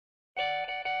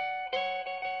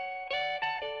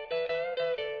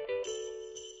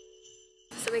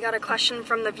we got a question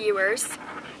from the viewers.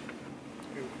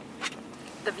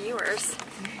 The viewers.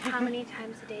 How many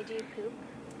times a day do you poop?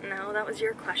 No, that was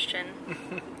your question.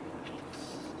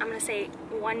 I'm gonna say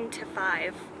 1 to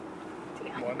 5.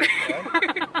 1 to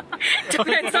 5?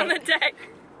 Depends on the day.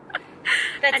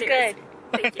 That's Anyways,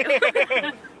 good. Thank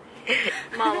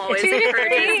you. Mom always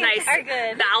encourages nice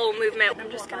bowel movement.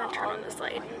 I'm just gonna turn on this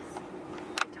light.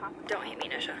 Don't hate me,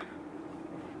 Nisha.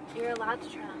 You're allowed to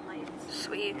turn on lights.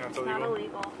 Sweet. It's not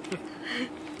illegal.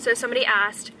 So somebody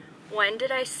asked, when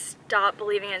did I stop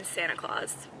believing in Santa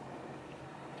Claus?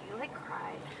 You like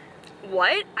cried.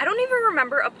 What? I don't even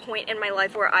remember a point in my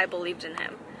life where I believed in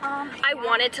him. I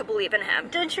wanted to believe in him.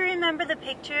 Don't you remember the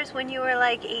pictures when you were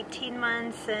like 18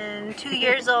 months and 2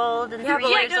 years old and 3 Yeah,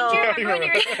 years don't old? you remember when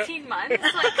you were 18 months?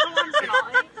 Like, come on,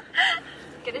 Sonali.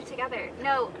 Get it together.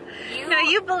 No,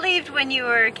 you believed when you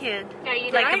were a kid. Yeah, you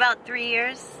did. Like about 3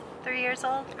 years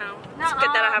old? Oh, it's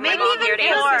good that I have maybe my mom even here to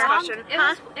answer this 4.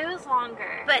 question. It was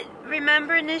longer. But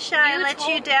remember, Nisha, I let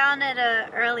you down at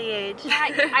an early age.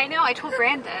 Yeah, I know. I told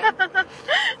Brandon.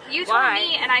 You told Why?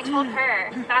 me, and I told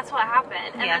her. That's what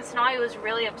happened. And then Sonali was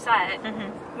really upset.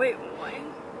 Wait, what?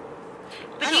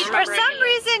 But for some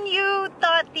reason, you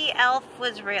thought the elf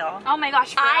was real. Oh my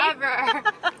gosh, forever.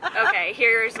 Okay,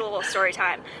 here's a little story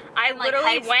time. I like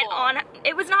literally high went school. on,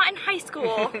 it was not in high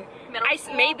school. Middle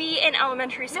school? Maybe in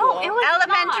elementary school. No, it was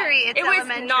Elementary. not. It's It was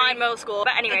elementary. not in middle school.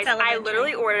 But anyways, I elementary.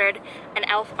 literally ordered an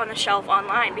elf on the shelf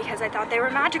online because I thought they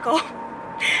were magical.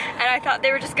 And I thought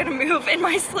they were just gonna move in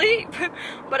my sleep.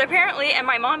 But apparently, and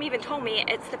my mom even told me,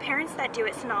 it's the parents that do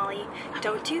it, Sonali.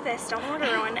 Don't do this, don't order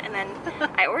one. And then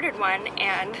I ordered one,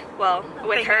 and well,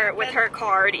 with her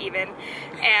card even,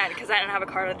 and because I didn't have a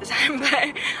card at the time,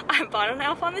 but I bought an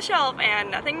elf on the shelf and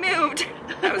nothing moved.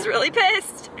 I was really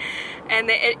pissed. And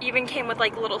it even came with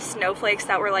like little snowflakes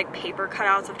that were like paper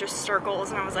cutouts of just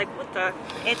circles, and I was like, what the?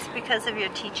 It's because of your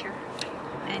teacher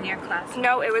and your class.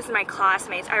 No, it was my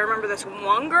classmates. I remember this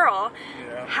one girl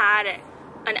had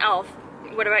an elf.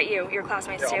 What about you? Your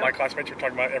classmates too? All my classmates were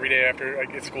talking about every day after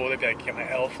like at school. They'd be like, "Yeah, my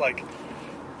elf like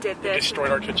did this?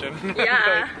 Destroyed our kitchen."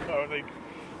 Yeah.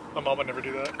 My mom would never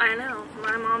do that. I know.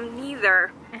 My mom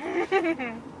neither.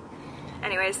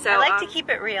 Anyways, so I like to keep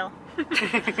it real.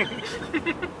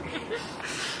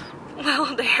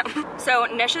 Well, damn. So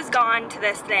Nisha's gone to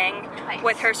this thing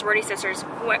with her sorority sisters.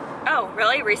 Oh,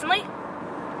 really? Recently?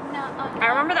 No. I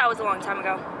remember that was a long time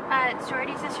ago.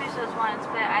 Sorority Sisters was once,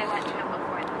 but I went to it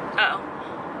before that.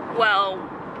 Oh. Well,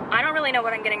 I don't really know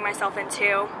what I'm getting myself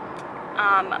into.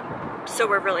 So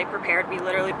we're really prepared. We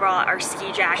literally brought our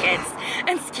ski jackets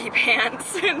and ski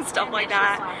pants and stuff like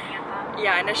that.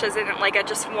 Yeah, Nisha's in like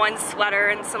just one sweater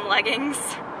and some leggings.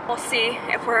 We'll see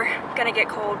if we're gonna get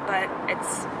cold, but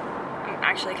I'm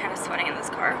actually kind of sweating in this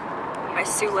car. My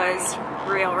Sula is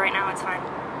real right now, it's fine.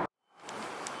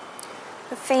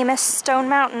 The famous Stone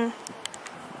Mountain.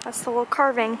 That's the little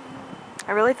carving.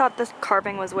 I really thought this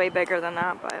carving was way bigger than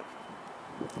that, but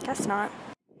I guess not.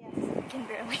 Yes, I can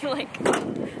barely like...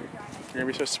 You're gonna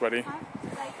be so sweaty.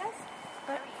 Like this?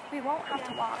 But we won't have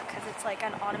to walk because it's like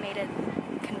an automated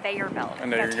conveyor belt. I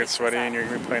know you're gonna get sweaty and you're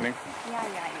gonna be complaining. Yeah.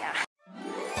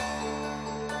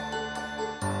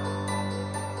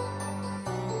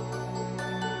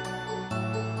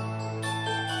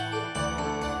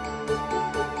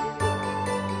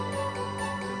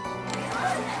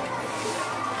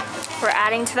 We're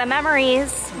adding to the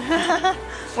memories.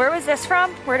 Where was this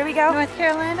from? Where do we go? North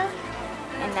Carolina?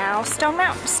 And now Snow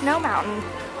Mountain.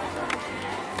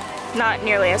 Not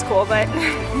nearly as cool, but...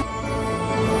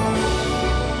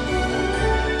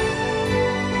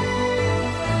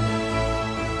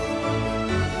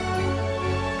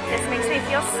 This makes me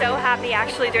feel so happy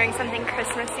actually doing something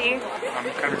Christmassy.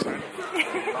 I'm kind of excited.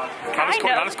 Kind of.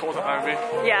 Not as cold as I might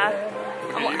be. Yeah.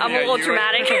 I'm a little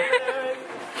dramatic.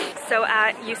 So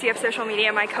at UCF Social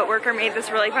Media, my coworker made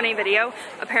this really funny video.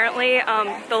 Apparently,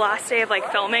 the last day of like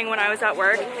filming when I was at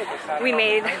work, we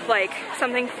made like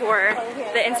something for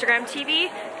the Instagram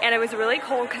TV, and it was really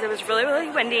cold because it was really, really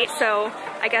windy. So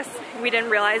I guess we didn't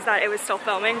realize that it was still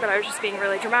filming, but I was just being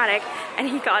really dramatic, and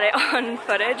he got it on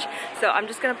footage. So I'm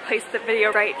just gonna place the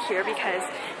video right here because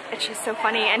it's just so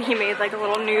funny, and he made like a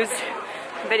little news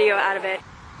video out of it.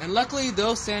 And luckily,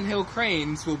 those sandhill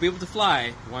cranes will be able to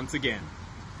fly once again.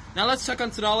 Now let's check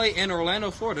on Sonali in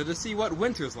Orlando, Florida to see what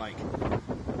winter's like.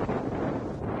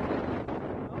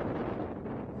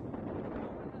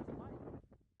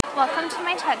 Welcome to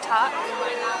my TED Talk.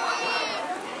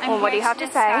 Well, what do you have to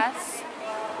say?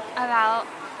 About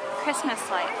Christmas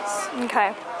lights.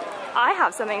 Okay. I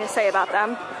have something to say about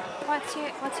them. What's your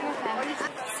thing?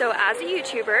 So as a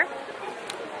YouTuber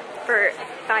for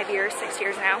 5 years, 6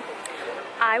 years now,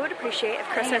 I would appreciate if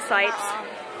Christmas lights.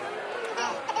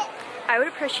 I would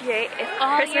appreciate if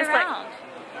all Christmas year lights. round.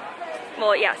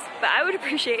 Well, yes, but I would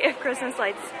appreciate if Christmas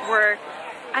lights were.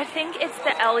 I think it's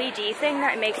the LED thing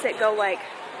that makes it go like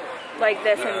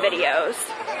this in videos.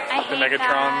 I The hate Megatrons,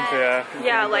 that. yeah.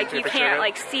 Yeah, like you Picture can't it.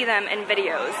 like see them in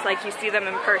videos, like you see them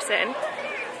in person.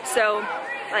 So,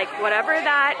 like whatever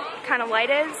that kind of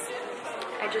light is,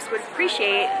 I just would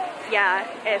appreciate, yeah,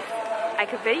 if I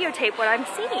could videotape what I'm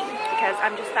seeing, because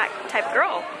I'm just that type of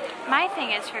girl. My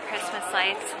thing is for Christmas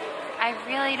lights, I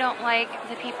really don't like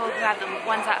the people who have the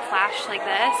ones that flash like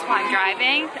this while I'm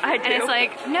driving. I do. And it's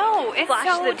like, no, it's Flash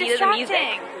so the beat of the music.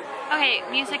 distracting. Okay,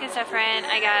 music is different,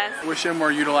 I guess. Wish them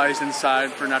were utilized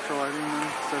inside for natural lighting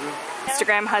instead of.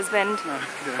 Instagram husband.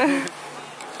 Yeah.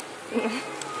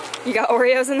 You got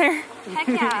Oreos in there? Heck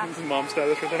yeah. Mom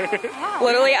status right there.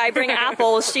 Literally, I bring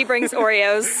apples, she brings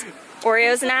Oreos.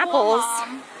 Oreos and apples.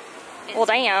 Mom. Well,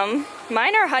 damn.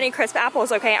 Mine are Honeycrisp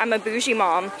apples, okay? I'm a bougie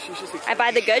mom. I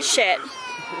buy the good shit.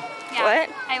 Yeah. What?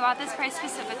 I bought this price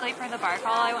specifically for the bar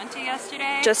crawl I went to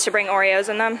yesterday. Just to bring Oreos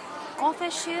in them.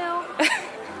 goldfish shoe.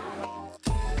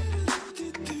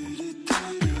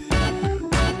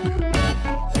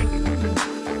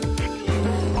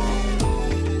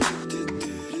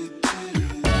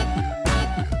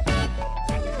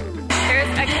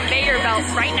 Belt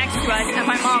right next to us, and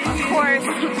my mom, of course,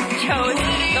 chose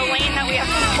the lane that we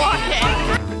have to walk in.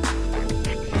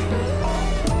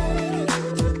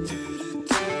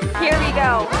 Here we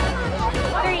go.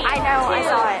 3, I know, 2, I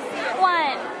saw it.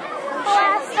 1.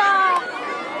 Blasta!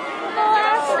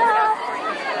 Blasta!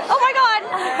 Oh my god!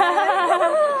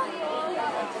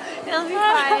 It'll be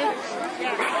fine.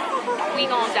 We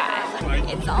gonna die.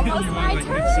 It's almost my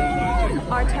turn.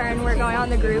 Our turn, we're going on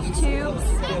the group tubes.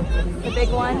 The big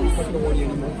ones. This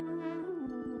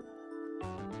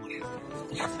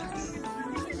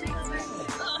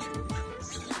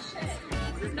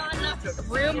is not enough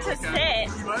room to sit.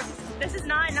 This is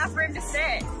not enough room to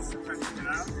sit.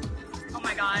 Oh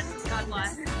my god. God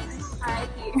bless.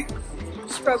 R.I.P.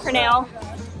 She broke her nail.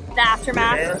 The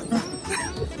aftermath.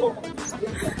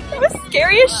 That was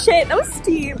scary as shit. That was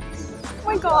steep. Oh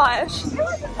my gosh.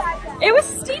 It was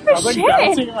steep as shit.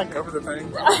 Bouncing like over the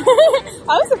thing. I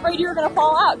was afraid you were gonna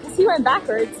fall out because he went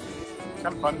backwards. Kind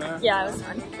of fun though. Yeah, it was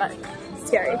fun, but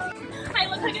scary. I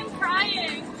look like I'm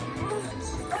crying.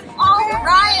 Oh,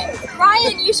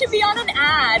 Ryan, you should be on an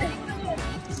ad.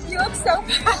 You look so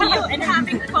cute and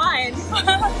having fun.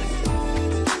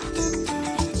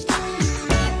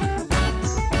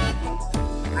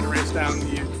 We're gonna race down the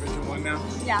division 1 now.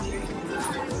 Yeah.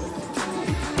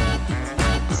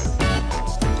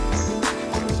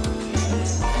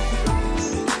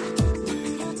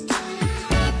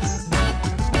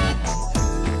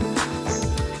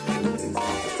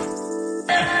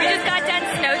 We just got done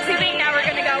snow tubing, now we're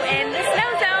gonna go in the snow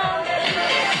zone.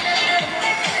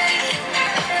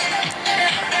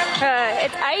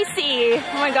 It's icy.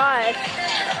 Oh my god.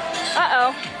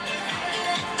 Uh-oh.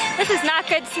 This is not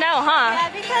good snow, huh? Yeah,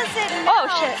 because it melts. Oh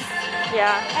shit.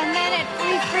 Yeah. And then it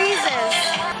freezes.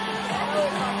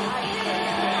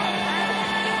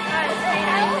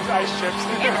 Ice chips.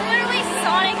 It's literally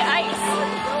Sonic ice.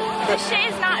 This shit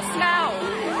is not snow.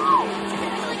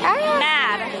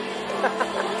 Mad.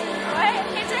 What?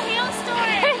 It's a hailstorm.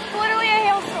 It's literally a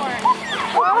hailstorm.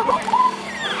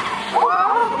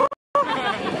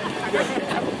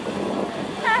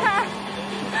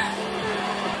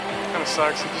 Kind of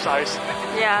sucks. It's just ice.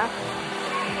 Yeah.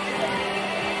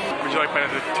 Would you like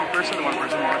better the 2-person or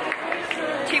 1-person more?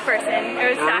 2-person. It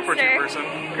was Group or faster. 2-person?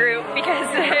 Group because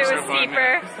it so was fun,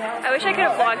 steeper. I wish I could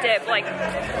have vlogged it, but like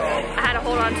I had to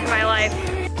hold on to my life.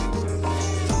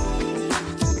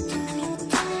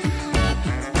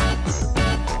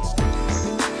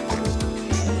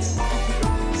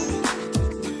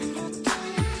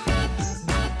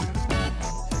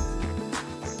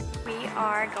 We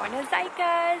are going to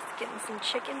Zyka's, getting some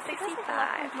chicken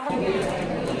 65.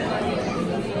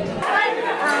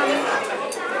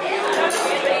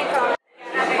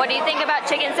 What do you think about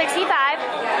chicken 65?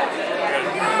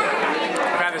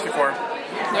 I've had this before.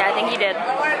 Yeah, I think you did.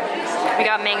 We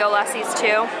got mango lassies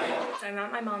too. So I'm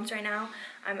at my mom's right now.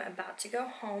 I'm about to go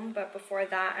home, but before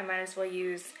that, I might as well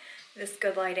use this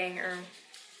good lighting, or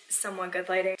somewhat good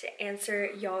lighting, to answer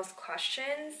y'all's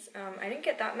questions. I didn't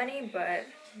get that many, but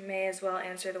may as well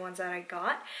answer the ones that I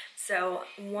got. So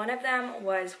one of them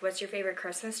was, what's your favorite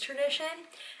Christmas tradition?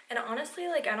 And honestly,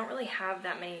 like, I don't really have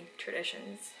that many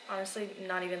traditions. Honestly,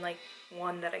 not even like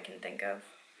one that I can think of.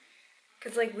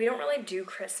 Cause like, we don't really do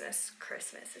Christmas.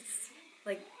 It's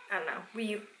like, I don't know,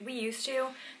 we used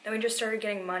to, then we just started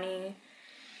getting money,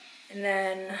 and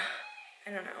then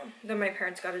I don't know. Then my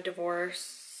parents got a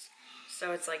divorce,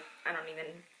 so it's like, I don't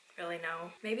even really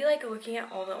know. Maybe like looking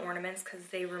at all the ornaments because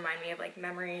they remind me of like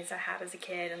memories I had as a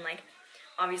kid, and like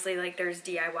obviously like there's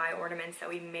DIY ornaments that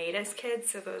we made as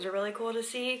kids, so those are really cool to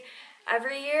see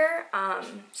every year.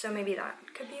 So maybe that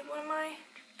could be one of my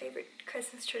favorite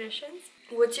Christmas traditions.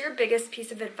 What's your biggest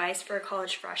piece of advice for a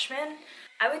college freshman?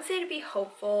 I would say to be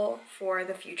hopeful for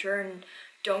the future and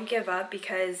don't give up,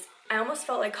 because I almost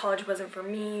felt like college wasn't for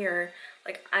me, or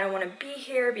like I don't want to be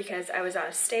here because I was out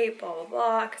of state, blah blah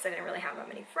blah, because I didn't really have that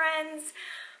many friends.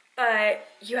 But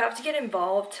you have to get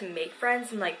involved to make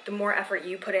friends, and like the more effort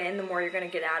you put in, the more you're going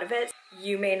to get out of it.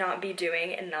 You may not be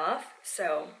doing enough,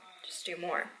 so just do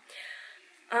more.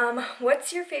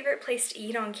 What's your favorite place to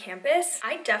eat on campus?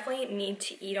 I definitely need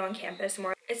to eat on campus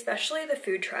more, especially the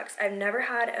food trucks. I've never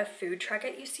had a food truck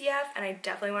at UCF, and I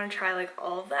definitely want to try like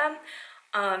all of them.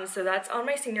 So that's on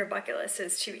my senior bucket list,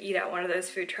 is to eat at one of those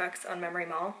food trucks on Memory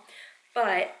Mall.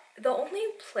 But the only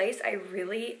place I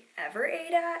really ever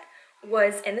ate at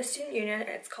was in the student union.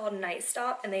 It's called Night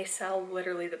Stop, and they sell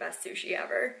literally the best sushi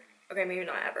ever. Okay, maybe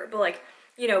not ever, but like,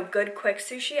 you know, good quick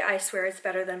sushi. I swear it's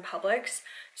better than Publix.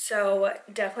 So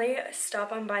definitely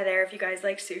stop on by there if you guys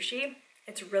like sushi.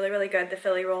 It's really, really good. The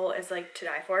Philly roll is like to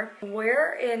die for.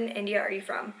 Where in India are you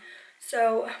from?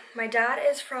 So my dad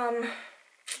is from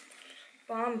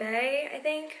Bombay, I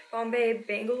think. Bombay,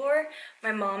 Bangalore.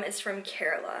 My mom is from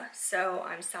Kerala, so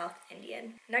I'm South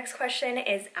Indian. Next question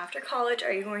is, after college,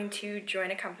 are you going to join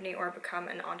a company or become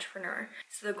an entrepreneur?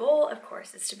 So the goal, of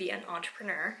course, is to be an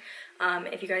entrepreneur.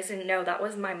 If you guys didn't know, that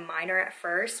was my minor at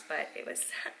first, but it was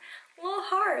a little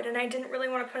hard and I didn't really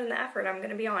want to put in the effort, I'm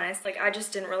gonna be honest. Like, I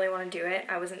just didn't really want to do it.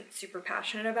 I wasn't super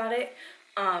passionate about it.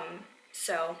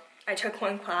 So I took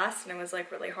one class and it was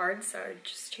like really hard, so I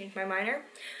just changed my minor.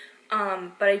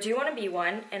 But I do want to be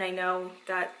one, and I know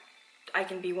that I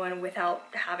can be one without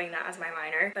having that as my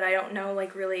minor, but I don't know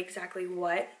like really exactly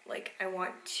what like I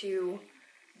want to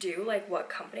do, like what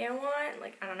company I want.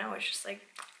 Like, I don't know, it's just like,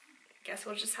 guess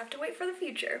we'll just have to wait for the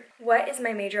future. What is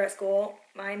my major at school?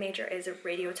 My major is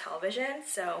radio television,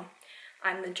 so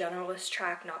I'm the generalist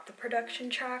track, not the production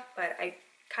track, but I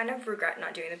kind of regret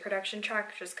not doing the production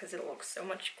track just because it looks so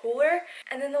much cooler.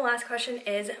 And then the last question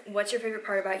is, what's your favorite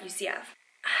part about UCF?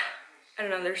 I don't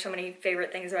know, there's so many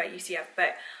favorite things about UCF,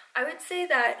 but I would say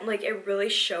that like it really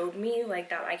showed me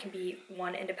like that I can be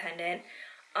one, independent,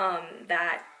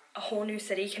 that a whole new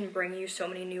city can bring you so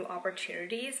many new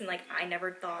opportunities, and like I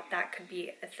never thought that could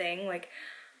be a thing. Like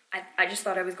I just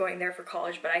thought I was going there for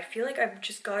college, but I feel like I've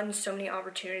just gotten so many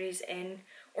opportunities in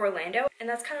Orlando, and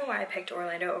that's kind of why I picked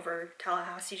Orlando over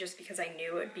Tallahassee, just because I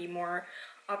knew it would be more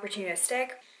opportunistic.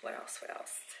 What else?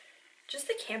 Just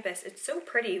the campus, it's so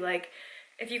pretty. Like,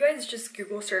 if you guys just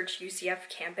Google search UCF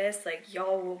campus, like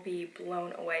y'all will be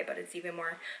blown away, but it's even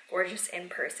more gorgeous in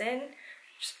person.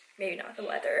 Just maybe not the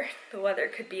weather. The weather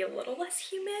could be a little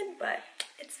less humid, but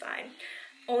it's fine.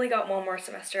 Only got one more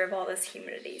semester of all this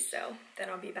humidity, so then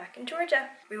I'll be back in Georgia.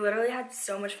 We literally had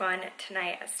so much fun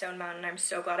tonight at Stone Mountain. I'm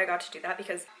so glad I got to do that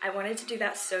because I wanted to do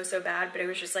that so bad, but it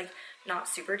was just like not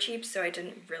super cheap, so I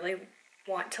didn't really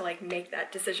want to like make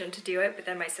that decision to do it. But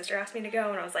then my sister asked me to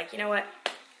go, and I was like, you know what?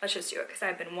 Let's just do it, because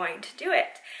I've been wanting to do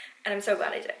it. And I'm so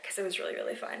glad I did, because it was really,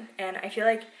 really fun. And I feel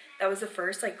like that was the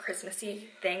first like Christmassy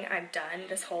thing I've done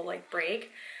this whole like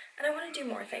break. And I want to do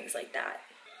more things like that.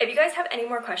 If you guys have any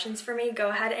more questions for me, go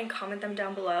ahead and comment them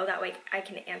down below. That way I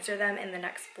can answer them in the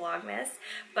next Vlogmas.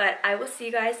 But I will see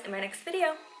you guys in my next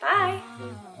video. Bye!